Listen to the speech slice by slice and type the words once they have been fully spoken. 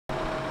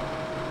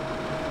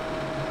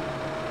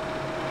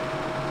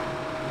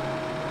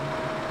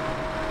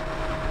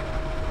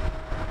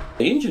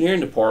The engineering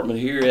department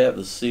here at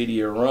the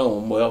City of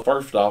Rome, well,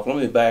 first off, let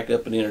me back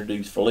up and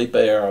introduce Felipe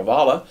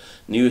Aravala,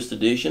 newest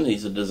addition.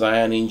 He's a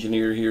design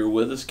engineer here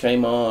with us.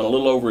 Came on a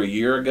little over a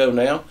year ago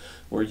now.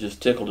 We're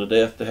just tickled to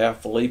death to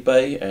have Felipe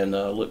and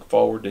look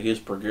forward to his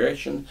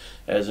progression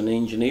as an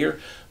engineer.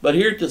 But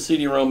here at the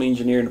City of Rome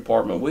Engineering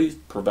Department, we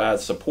provide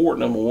support,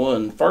 number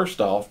one,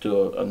 first off,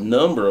 to a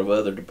number of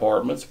other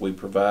departments. We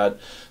provide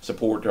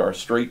support to our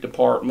street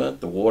department,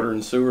 the water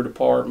and sewer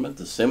department,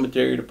 the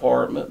cemetery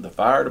department, the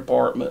fire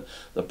department,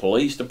 the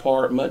police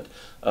department.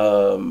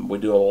 We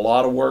do a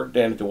lot of work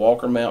down at the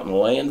Walker Mountain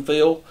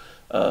landfill.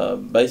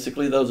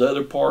 Basically, those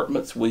other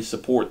departments, we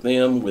support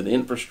them with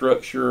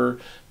infrastructure,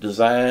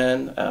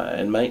 design,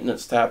 and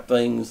maintenance type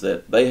things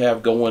that they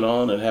have going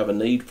on and have a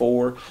need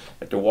for.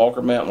 At the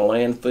Walker Mountain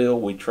landfill,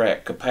 we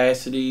track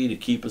capacity to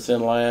keep us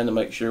in line to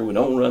make sure we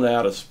don't run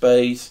out of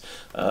space.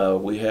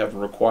 We have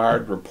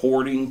required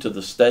reporting to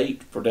the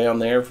state for down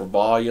there for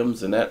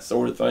volumes and that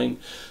sort of thing.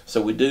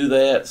 So we do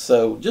that.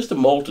 So just a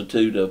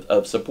multitude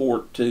of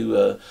support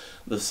to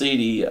the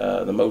city.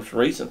 The most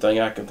recent thing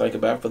I can think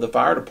about for the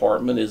fire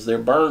department is their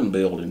burn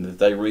building that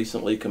they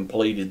recently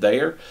completed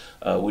there.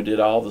 We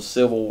did all the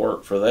civil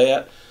work for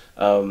that.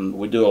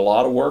 We do a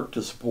lot of work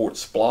to support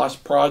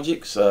SPLOST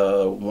projects.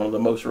 One of the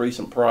most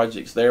recent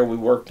projects there we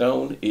worked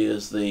on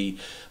is the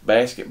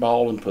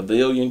basketball and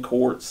pavilion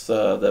courts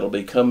that'll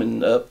be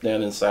coming up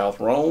down in South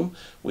Rome.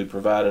 We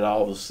provided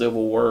all the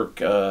civil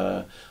work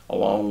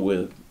along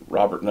with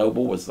Robert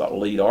Noble was the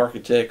lead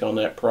architect on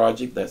that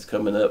project. That's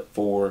coming up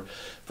for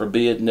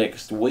bid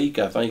next week,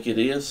 I think it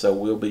is. So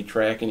we'll be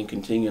tracking and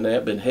continuing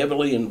that. Been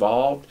heavily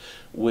involved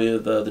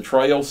with the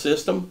trail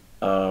system,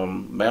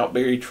 Mount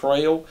Berry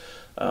Trail.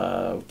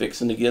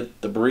 Fixing to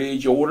get the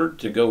bridge ordered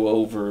to go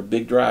over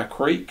Big Dry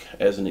Creek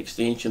as an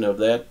extension of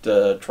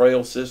that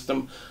trail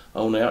system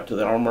on out to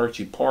the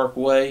Armuchee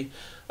Parkway.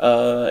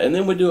 And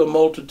then we do a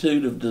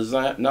multitude of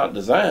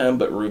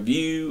not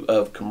review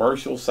of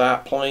commercial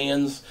site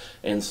plans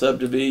and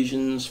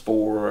subdivisions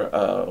for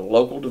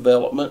local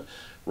development.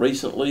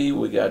 Recently,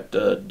 we got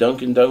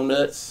Dunkin'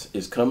 Donuts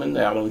is coming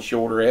out on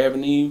Shorter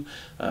Avenue.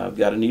 I've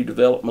got a new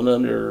development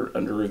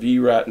under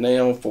review right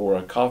now for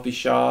a coffee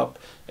shop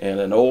and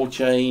an oil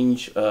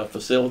change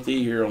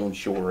facility here on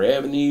Shorter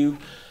Avenue,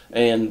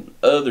 and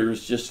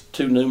others just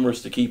too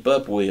numerous to keep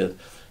up with.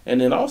 And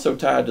then also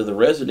tied to the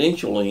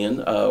residential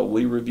end,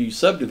 we review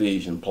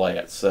subdivision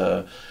plats.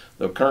 The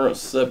current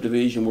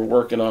subdivision we're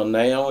working on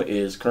now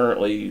is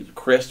currently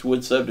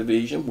Crestwood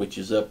subdivision, which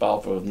is up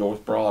off of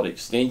North Broad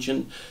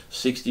Extension,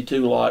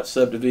 62 lot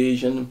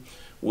subdivision.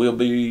 We'll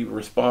be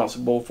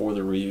responsible for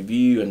the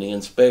review and the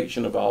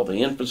inspection of all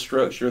the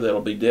infrastructure that will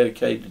be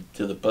dedicated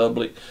to the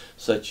public,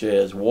 such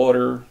as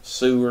water,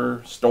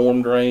 sewer,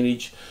 storm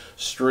drainage,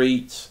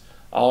 streets,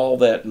 all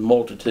that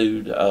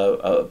multitude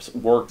of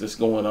work that's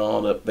going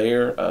on up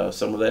there.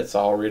 Some of that's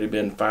already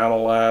been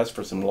finalized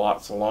for some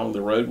lots along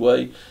the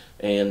roadway,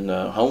 and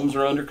homes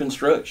are under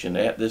construction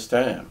at this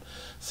time.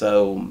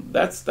 So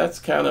that's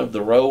kind of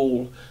the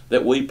role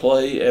that we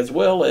play, as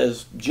well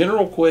as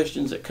general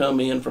questions that come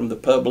in from the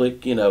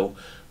public. You know,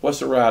 what's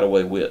the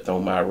right-of-way width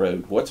on my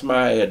road? What's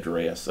my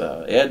address?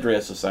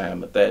 Address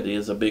assignment. That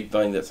is a big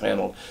thing that's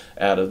handled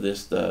out of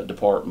this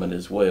department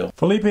as well.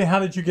 Felipe, how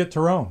did you get to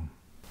Rome?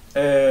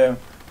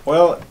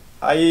 Well,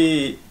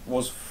 I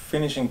was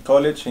finishing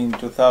college in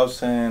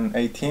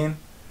 2018,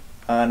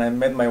 and I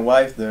met my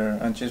wife there,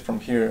 and she's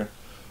from here.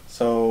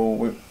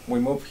 So we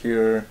moved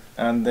here,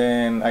 and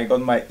then I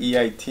got my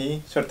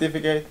EIT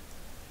certificate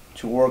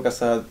to work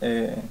as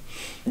a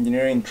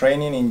engineering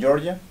training in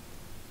Georgia,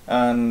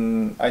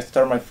 and I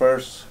started my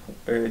first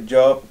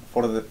job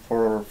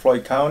for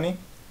Floyd County,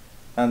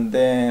 and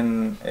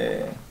then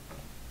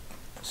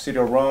City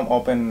of Rome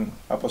opened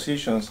a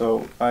position,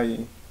 so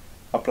I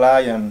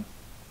apply and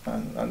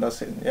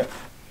that's it. Yeah.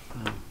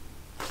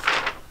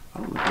 I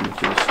don't know how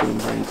much of the storm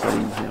drains they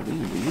even have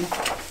in, do you?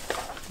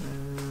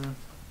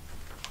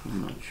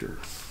 I'm not sure.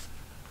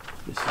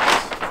 This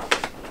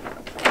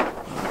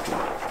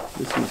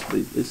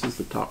is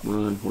the top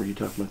run where you're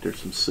talking about there's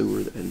some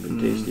sewer that hadn't been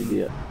tested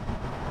yet.